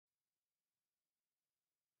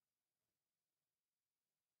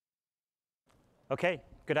Okay,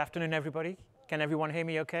 good afternoon, everybody. Can everyone hear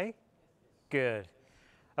me okay? Good.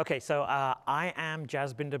 Okay, so I am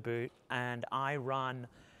Jasbinder Bhoot, and I run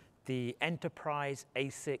the Enterprise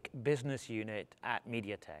ASIC business unit at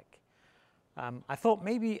MediaTek. I thought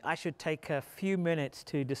maybe I should take a few minutes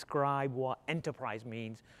to describe what enterprise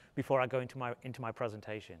means before I go into my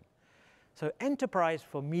presentation. So enterprise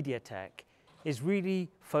for MediaTek is really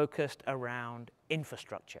focused around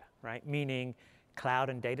infrastructure, right? Meaning cloud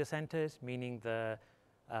and data centers, meaning the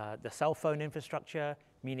cell phone infrastructure,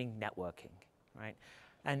 meaning networking, right?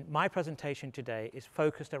 And my presentation today is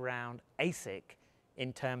focused around ASIC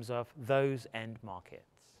in terms of those end markets,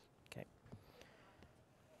 okay?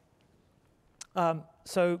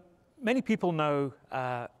 So many people know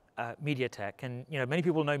MediaTek, and many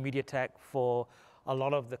people know MediaTek for a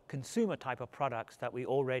lot of the consumer type of products that we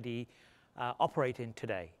already operate in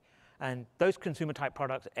today. And those consumer type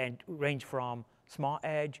products range from smart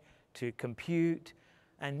edge to compute.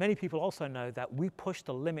 And many people also know that we push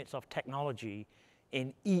the limits of technology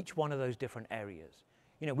in each one of those different areas.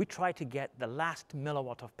 We try to get the last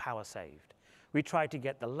milliwatt of power saved. We try to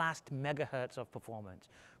get the last megahertz of performance.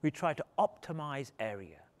 We try to optimize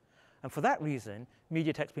area. And for that reason,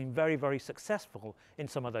 MediaTek's been very, very successful in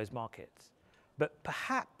some of those markets. But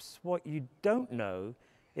perhaps what you don't know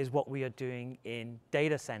is what we are doing in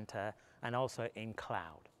data center and also in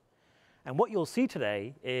cloud. And what you'll see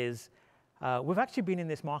today is we've actually been in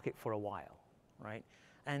this market for a while, right?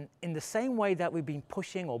 And in the same way that we've been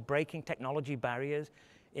pushing or breaking technology barriers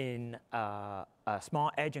in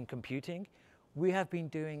smart edge and computing, we have been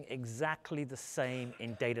doing exactly the same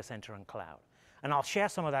in data center and cloud. And I'll share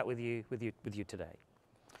some of that with you today.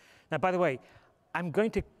 Now, by the way, I'm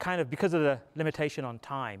going to because of the limitation on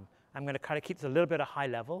time, I'm going to keep this a little bit of high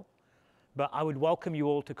level, but I would welcome you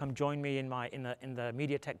all to come join me in the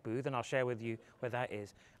MediaTek booth, and I'll share with you where that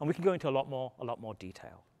is, and we can go into a lot more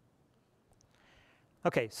detail.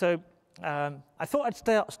 Okay, so I thought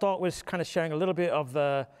I'd start with sharing a little bit of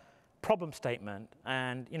the problem statement,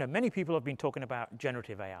 and many people have been talking about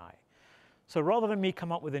generative AI. So rather than me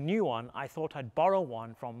come up with a new one, I thought I'd borrow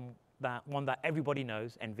one from that one that everybody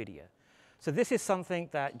knows, NVIDIA. So this is something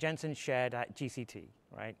that Jensen shared at GCT,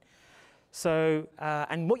 right? So,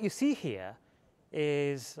 and what you see here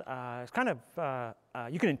is it's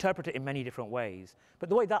you can interpret it in many different ways, but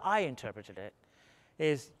the way that I interpreted it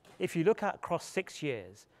is if you look at across 6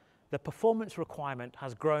 years, the performance requirement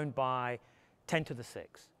has grown by 10 to the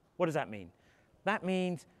 6. What does that mean? That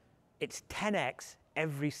means it's 10x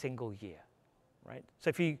every single year, right? So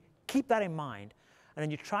if you keep that in mind, and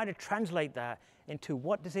then you try to translate that into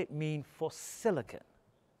what does it mean for silicon,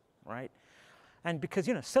 right? And because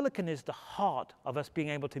silicon is the heart of us being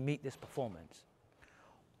able to meet this performance.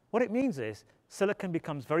 What it means is silicon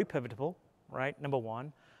becomes very pivotable, right? Number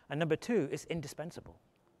one. And number two, it's indispensable,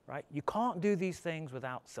 right? You can't do these things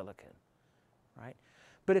without silicon, right?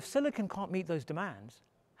 But if silicon can't meet those demands,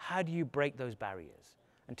 how do you break those barriers?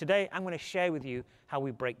 And today I'm going to share with you how we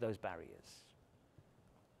break those barriers.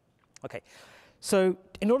 Okay. So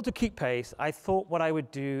in order to keep pace, I thought what I would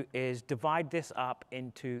do is divide this up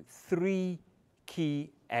into 3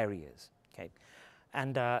 key areas, okay?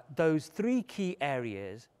 And those 3 key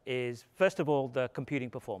areas is, first of all, the computing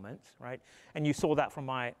performance, right? And you saw that from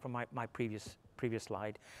my previous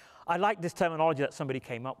slide. I like this terminology that somebody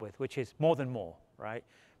came up with, which is more than more, right?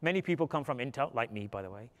 Many people come from Intel, like me, by the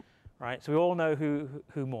way, right? So we all know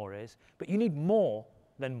who more is, but you need more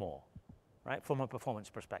than more, right? From a performance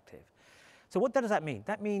perspective. So what does that mean?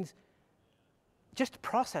 That means just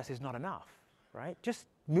process is not enough, right? Just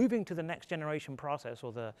moving to the next generation process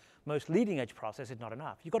or the most leading edge process is not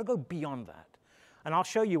enough. You've got to go beyond that. And I'll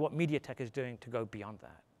show you what MediaTek is doing to go beyond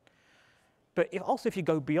that. But if you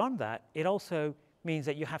go beyond that, it also means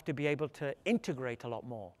that you have to be able to integrate a lot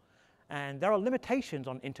more. And there are limitations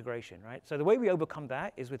on integration, right? So the way we overcome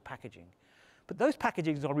that is with packaging. But those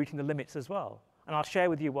packagings are reaching the limits as well. And I'll share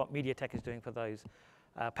with you what MediaTek is doing for those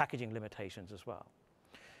packaging limitations as well.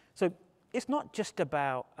 So it's not just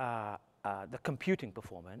about the computing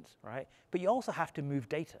performance, right? But you also have to move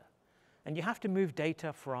data. And you have to move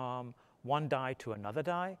data from one die to another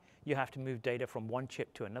die. You have to move data from one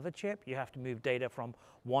chip to another chip. You have to move data from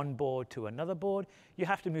one board to another board. You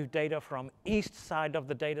have to move data from east side of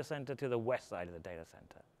the data center to the west side of the data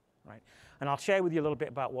center, right? And I'll share with you a little bit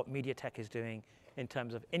about what MediaTek is doing in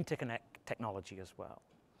terms of interconnect technology as well.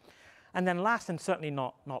 And then last and certainly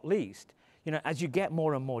not least, as you get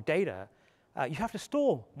more and more data, you have to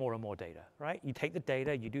store more and more data, right? You take the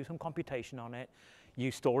data, you do some computation on it,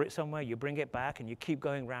 you store it somewhere, you bring it back, and you keep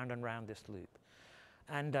going round and round this loop.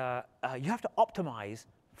 And you have to optimize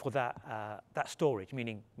for that storage,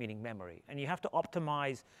 meaning memory. And you have to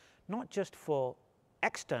optimize not just for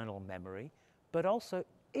external memory, but also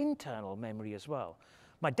internal memory as well.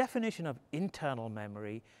 My definition of internal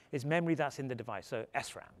memory is memory that's in the device, so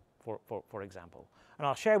SRAM, for example. And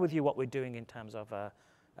I'll share with you what we're doing in terms of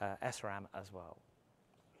SRAM as well.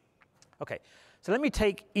 OK, so let me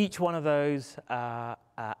take each one of those at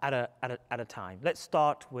a time. Let's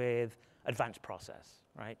start with advanced process,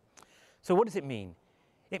 right? So what does it mean?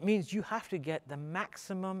 It means you have to get the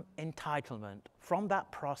maximum entitlement from that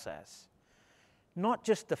process, not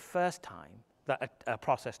just the first time that a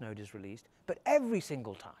process node is released, but every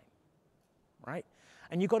single time, right?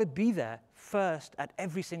 And you've got to be there first at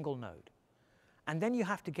every single node. And then you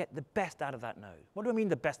have to get the best out of that node. What do I mean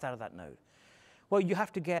the best out of that node? Well, you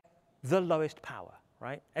have to get the lowest power,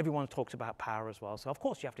 right? Everyone talks about power as well, so of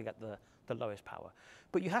course you have to get the lowest power.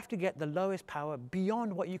 But you have to get the lowest power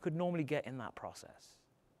beyond what you could normally get in that process,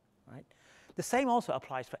 right? The same also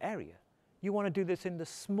applies for area. You want to do this in the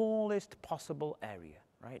smallest possible area,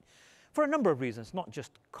 right? For a number of reasons, not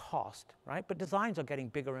just cost, right? But designs are getting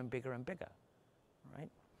bigger and bigger and bigger, right?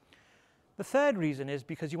 The third reason is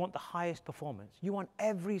because you want the highest performance. You want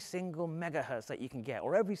every single megahertz that you can get,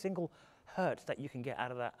 or every single hertz that you can get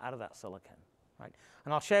out of that silicon, right?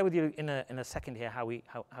 And I'll share with you in a second here how we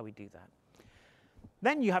do that.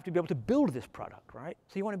 Then you have to be able to build this product, right?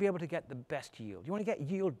 So you want to be able to get the best yield. You want to get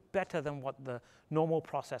yield better than what the normal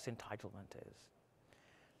process entitlement is,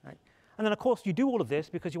 right? And then, of course, you do all of this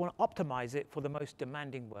because you want to optimize it for the most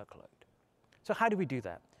demanding workload. So how do we do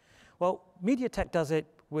that? Well, MediaTek does it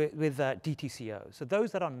with DTCO. So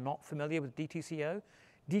those that are not familiar with DTCO,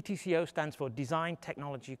 DTCO stands for Design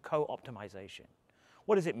Technology Co-Optimization.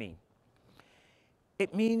 What does it mean?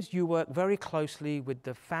 It means you work very closely with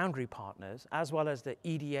the foundry partners as well as the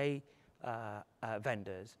EDA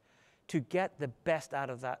vendors to get the best out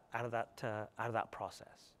of that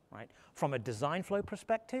process, right? From a design flow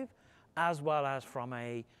perspective, as well as from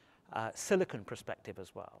a silicon perspective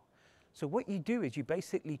as well. So what you do is you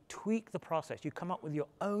basically tweak the process. You come up with your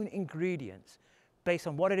own ingredients based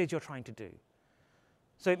on what it is you're trying to do.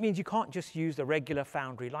 So it means you can't just use the regular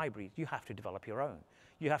foundry libraries. You have to develop your own.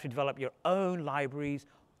 You have to develop your own libraries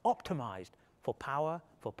optimized for power,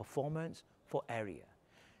 for performance, for area.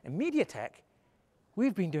 In MediaTek,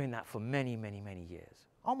 we've been doing that for many, many, many years.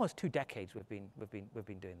 Almost 2 decades we've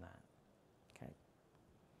been doing that. Okay.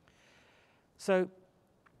 So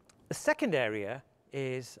the second area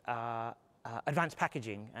is advanced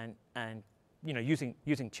packaging and using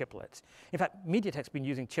chiplets. In fact, MediaTek's been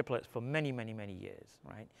using chiplets for many, many, many years,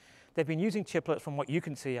 right? They've been using chiplets from what you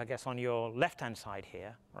can see, I guess, on your left-hand side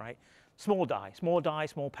here, right? Small die,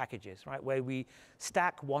 small packages, right? Where we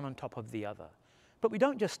stack one on top of the other. But we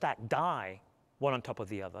don't just stack die one on top of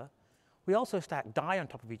the other. We also stack die on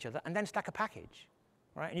top of each other and then stack a package,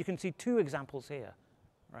 right? And you can see 2 examples here,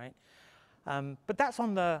 right? But that's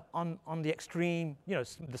on the extreme,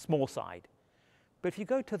 the small side. But if you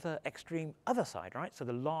go to the extreme other side, right, so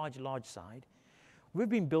the large side, we've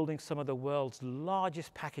been building some of the world's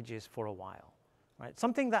largest packages for a while, right?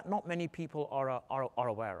 Something that not many people are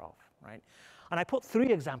aware of, right? And I put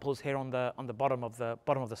 3 examples here on the bottom of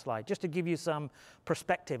the slide, just to give you some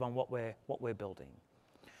perspective on what we're building.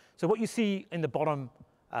 So what you see in the bottom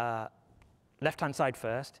left-hand side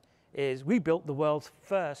first is we built the world's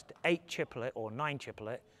first 8-chiplet or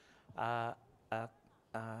 9-chiplet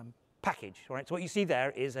package, right? So what you see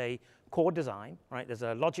there is a core design, right? There's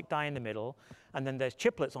a logic die in the middle, and then there's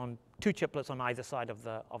 2 chiplets on either side of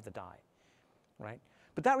the die, right?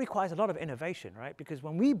 But that requires a lot of innovation, right? Because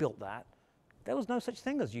when we built that, there was no such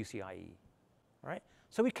thing as UCIe, right?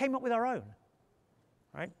 So we came up with our own,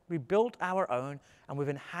 right? We built our own, and we've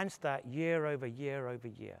enhanced that year over year over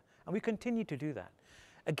year. And we continue to do that.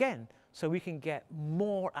 Again, so we can get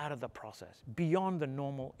more out of the process beyond the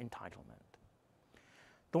normal entitlement.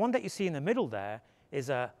 The one that you see in the middle there is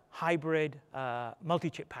a hybrid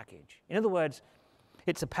multi-chip package. In other words,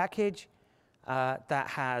 it's a package that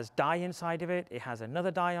has die inside of it. It has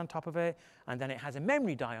another die on top of it. And then it has a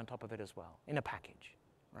memory die on top of it as well in a package,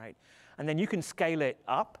 right? And then you can scale it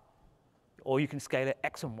up, or you can scale it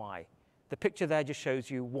X and Y. The picture there just shows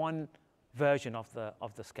you one version of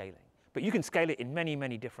the scaling. But you can scale it in many,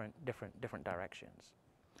 many different directions.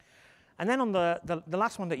 And then on the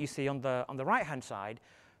last one that you see on the right-hand side,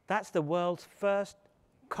 that's the world's first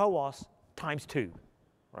CoWoS ×2,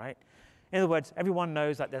 right? In other words, everyone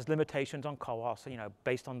knows that there's limitations on CoWoS,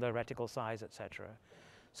 based on the reticle size, et cetera.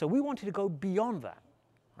 So we wanted to go beyond that,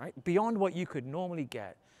 right? Beyond what you could normally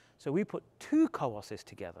get. So we put 2 CoWoSes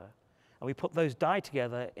together, and we put those die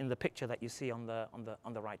together in the picture that you see on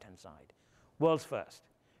the right-hand side. World's first.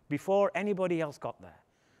 before anybody else got there.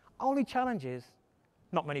 Only challenge is,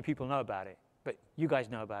 not many people know about it, but you guys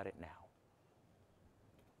know about it now.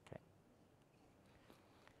 Okay.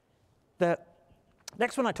 The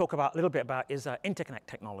next one I talk about a little bit about is interconnect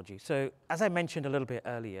technology. So as I mentioned a little bit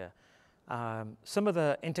earlier, some of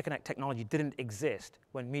the interconnect technology didn't exist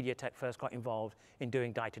when MediaTek first got involved in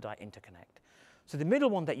doing die-to-die interconnect. So the middle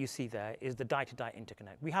one that you see there is the die-to-die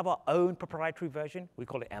interconnect. We have our own proprietary version. We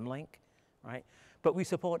call it M-Link, right? But we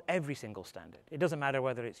support every single standard. It doesn't matter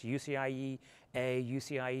whether it's UCIe, A,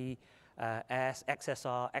 UCIe, S,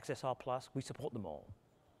 XSR, XSR+. We support them all.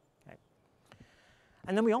 Okay?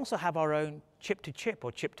 And then we also have our own chip-to-chip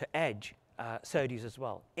or chip-to-edge SerDes as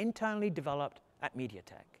well, internally developed at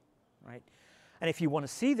MediaTek, right? And if you want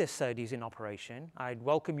to see this SerDes in operation, I'd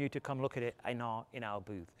welcome you to come look at it in our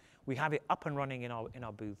booth. We have it up and running in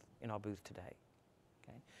our booth today.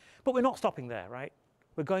 Okay? But we're not stopping there, right?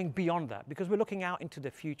 We're going beyond that because we're looking out into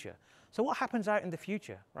the future. So what happens out in the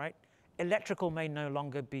future, right? Electrical may no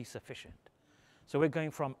longer be sufficient. So we're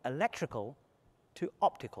going from electrical to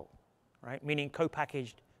optical, right? Meaning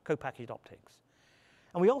co-packaged optics.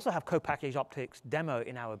 And we also have co-packaged optics demo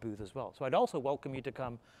in our booth as well. So I'd also welcome you to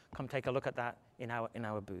come take a look at that in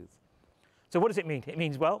our booth. So what does it mean? It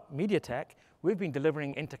means, well, MediaTek, we've been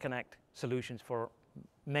delivering interconnect solutions for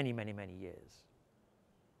many, many, many years.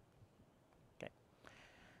 Okay.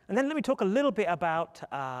 And then let me talk a little bit about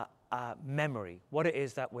memory, what it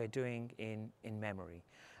is that we're doing in memory.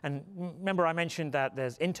 And remember, I mentioned that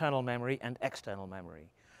there's internal memory and external memory.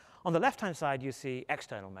 On the left-hand side, you see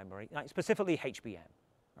external memory, like specifically HBM,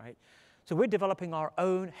 right? So we're developing our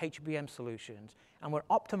own HBM solutions, and we're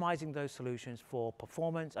optimizing those solutions for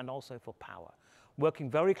performance and also for power,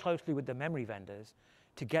 working very closely with the memory vendors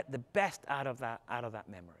to get the best out of that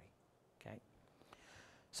memory, okay?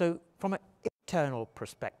 So from an internal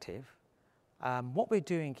perspective, what we're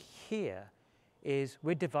doing here is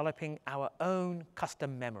we're developing our own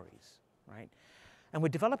custom memories, right? And we're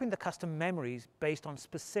developing the custom memories based on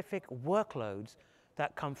specific workloads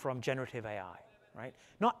that come from generative AI, right?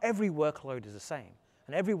 Not every workload is the same,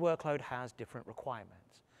 and every workload has different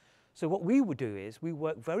requirements. So what we would do is we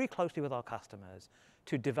work very closely with our customers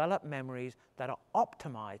to develop memories that are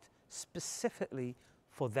optimized specifically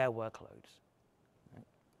for their workloads. Right?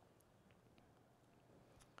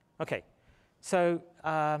 Okay, so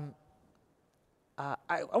I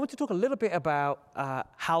want to talk a little bit about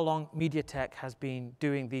how long MediaTek has been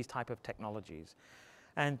doing these type of technologies.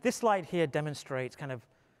 And this slide here demonstrates kind of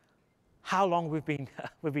how long we've been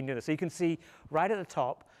doing this. So you can see right at the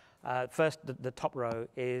top, first the top row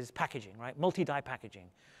is packaging, right? Multi-die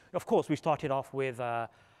packaging. Of course, we started off with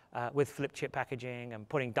flip chip packaging and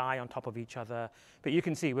putting die on top of each other. But you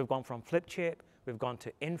can see we've gone from flip chip, we've gone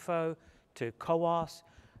to info, to CoWoS,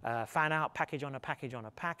 fan out package on a package on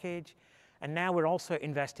a package. And now we're also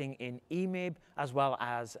investing in EMIB as well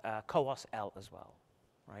as CoWoS-L as well,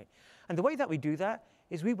 right? And the way that we do that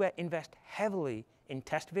is we invest heavily in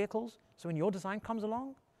test vehicles. So when your design comes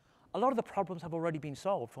along, a lot of the problems have already been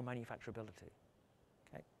solved for manufacturability,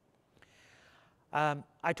 okay?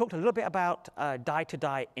 I talked a little bit about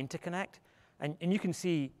die-to-die interconnect. And you can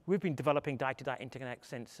see we've been developing die-to-die interconnect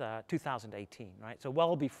since 2018, right? So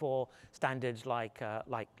well before standards like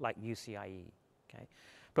UCIe, okay?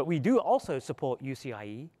 But we do also support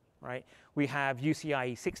UCIe, right? We have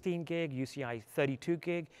UCIe 16 gig, UCIe 32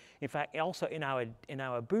 gig. In fact, also in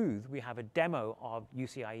our booth, we have a demo of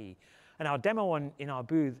UCIe. And our demo in our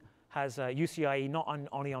booth has UCIe not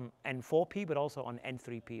only on N4P, but also on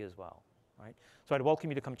N3P as well, right? So I'd welcome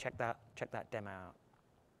you to come check that demo out.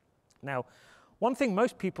 Now, one thing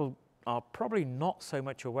most people are probably not so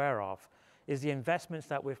much aware of is the investments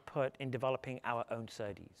that we've put in developing our own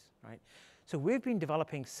SerDes, right? So we've been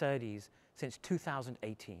developing SerDes since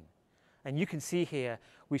 2018. And you can see here,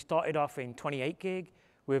 we started off in 28 gig.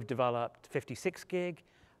 We've developed 56 gig,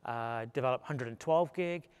 developed 112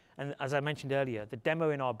 gig. And as I mentioned earlier, the demo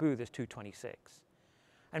in our booth is 226.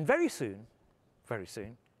 And very soon,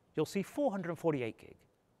 you'll see 448 gig,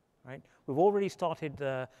 right? We've already started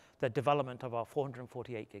the development of our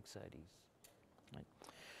 448 gig SerDes. Right?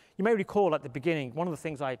 You may recall at the beginning, one of the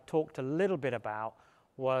things I talked a little bit about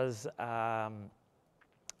was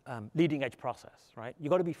leading edge process, right?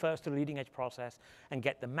 You've got to be first to the leading edge process and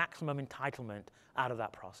get the maximum entitlement out of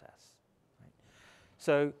that process. Right?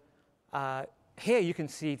 So here you can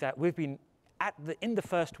see that we've been in the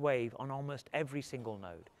first wave on almost every single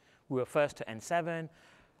node. We were first to N7,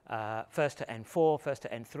 first to N4, first to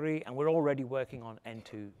N3, and we're already working on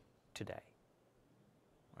N2 today.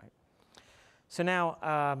 Right? So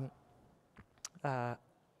now,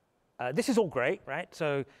 this is all great, right?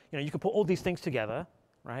 So you can put all these things together,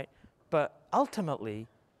 right? But ultimately,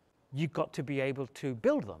 you've got to be able to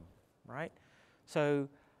build them, right? So,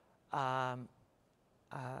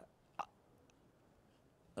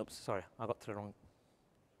 oops, sorry, I got to the wrong,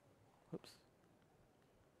 oops.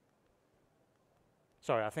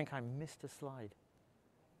 Sorry, I think I missed a slide.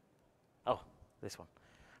 Oh, this one,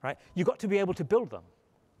 right? You've got to be able to build them,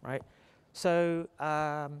 right? So,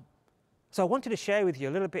 so I wanted to share with you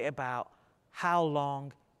a little bit about how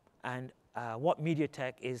long and what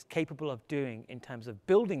MediaTek is capable of doing in terms of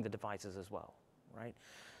building the devices as well, right?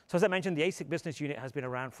 So as I mentioned, the ASIC business unit has been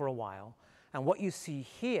around for a while, and what you see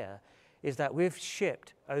here is that we've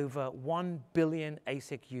shipped over 1 billion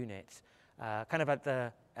ASIC units, kind of at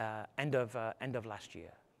the end of last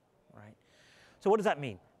year, right? So what does that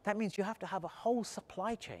mean? That means you have to have a whole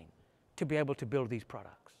supply chain to be able to build these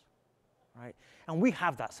products, right? And we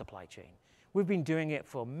have that supply chain. We've been doing it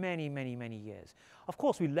for many, many, many years. Of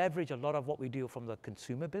course, we leverage a lot of what we do from the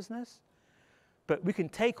consumer business, but we can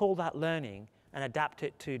take all that learning and adapt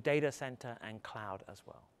it to data center and cloud as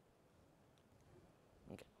well.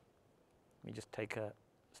 Okay, let me just take a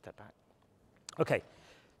step back. Okay,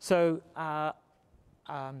 so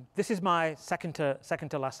this is my second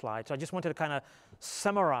to last slide. So I just wanted to kind of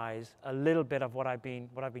summarize a little bit of what I've been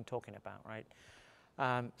talking about, right?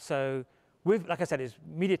 So like I said,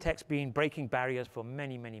 MediaTek's been breaking barriers for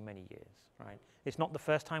many, many, many years, right? It's not the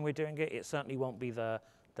first time we're doing it. It certainly won't be the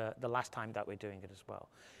last time that we're doing it as well.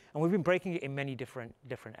 And we've been breaking it in many different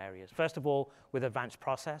areas. First of all, with advanced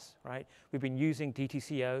process, right? We've been using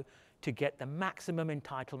DTCO to get the maximum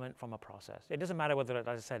entitlement from a process. It doesn't matter whether, as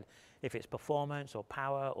I said, if it's performance or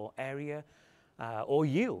power or area or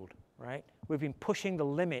yield, right? We've been pushing the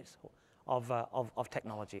limits of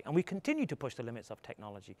technology, and we continue to push the limits of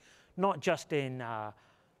technology, not just in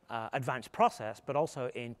advanced process, but also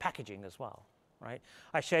in packaging as well, right?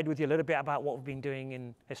 I shared with you a little bit about what we've been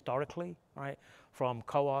doing historically, right, from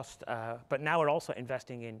CoWoS, but now we're also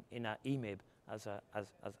investing in EMIB as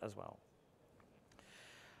well.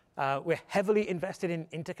 We're heavily invested in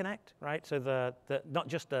interconnect, right? So not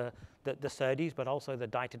just the SerDes, but also the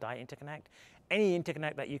die-to-die interconnect. Any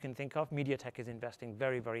interconnect that you can think of, MediaTek is investing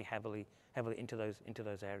very, very heavily into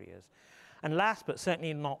those areas. And last, but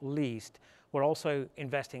certainly not least, we're also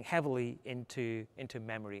investing heavily into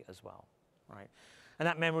memory as well, right? And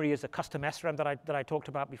that memory is a custom SRAM that I talked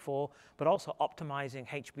about before, but also optimizing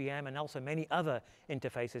HBM and also many other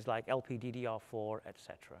interfaces like LPDDR4,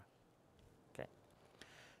 etc. Okay.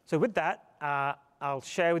 So with that, I'll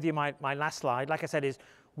share with you my last slide. Like I said,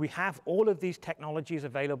 we have all of these technologies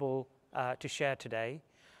available to share today.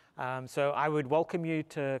 So I would welcome you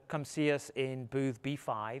to come see us in booth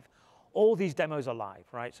B5. All these demos are live,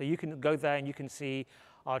 right? So you can go there and you can see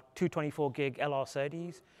our 224 gig LR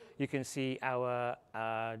SerDes. You can see our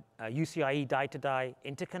UCIe die-to-die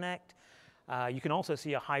interconnect. You can also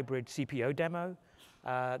see a hybrid CPO demo.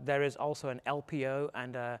 There is also an LPO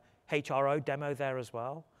and a HRO demo there as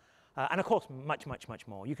well. And of course, much, much, much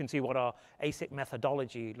more. You can see what our ASIC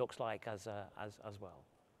methodology looks like as well.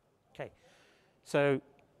 Okay, so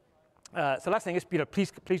last thing is,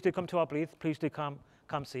 please do come to our booth. Please do come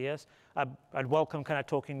see us. I'd welcome kind of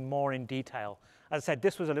talking more in detail. As I said,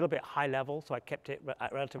 this was a little bit high level, so I kept it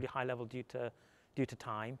at relatively high level due to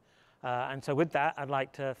time. And so with that, I'd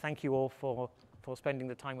like to thank you all for spending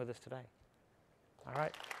the time with us today. All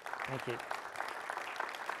right, thank you.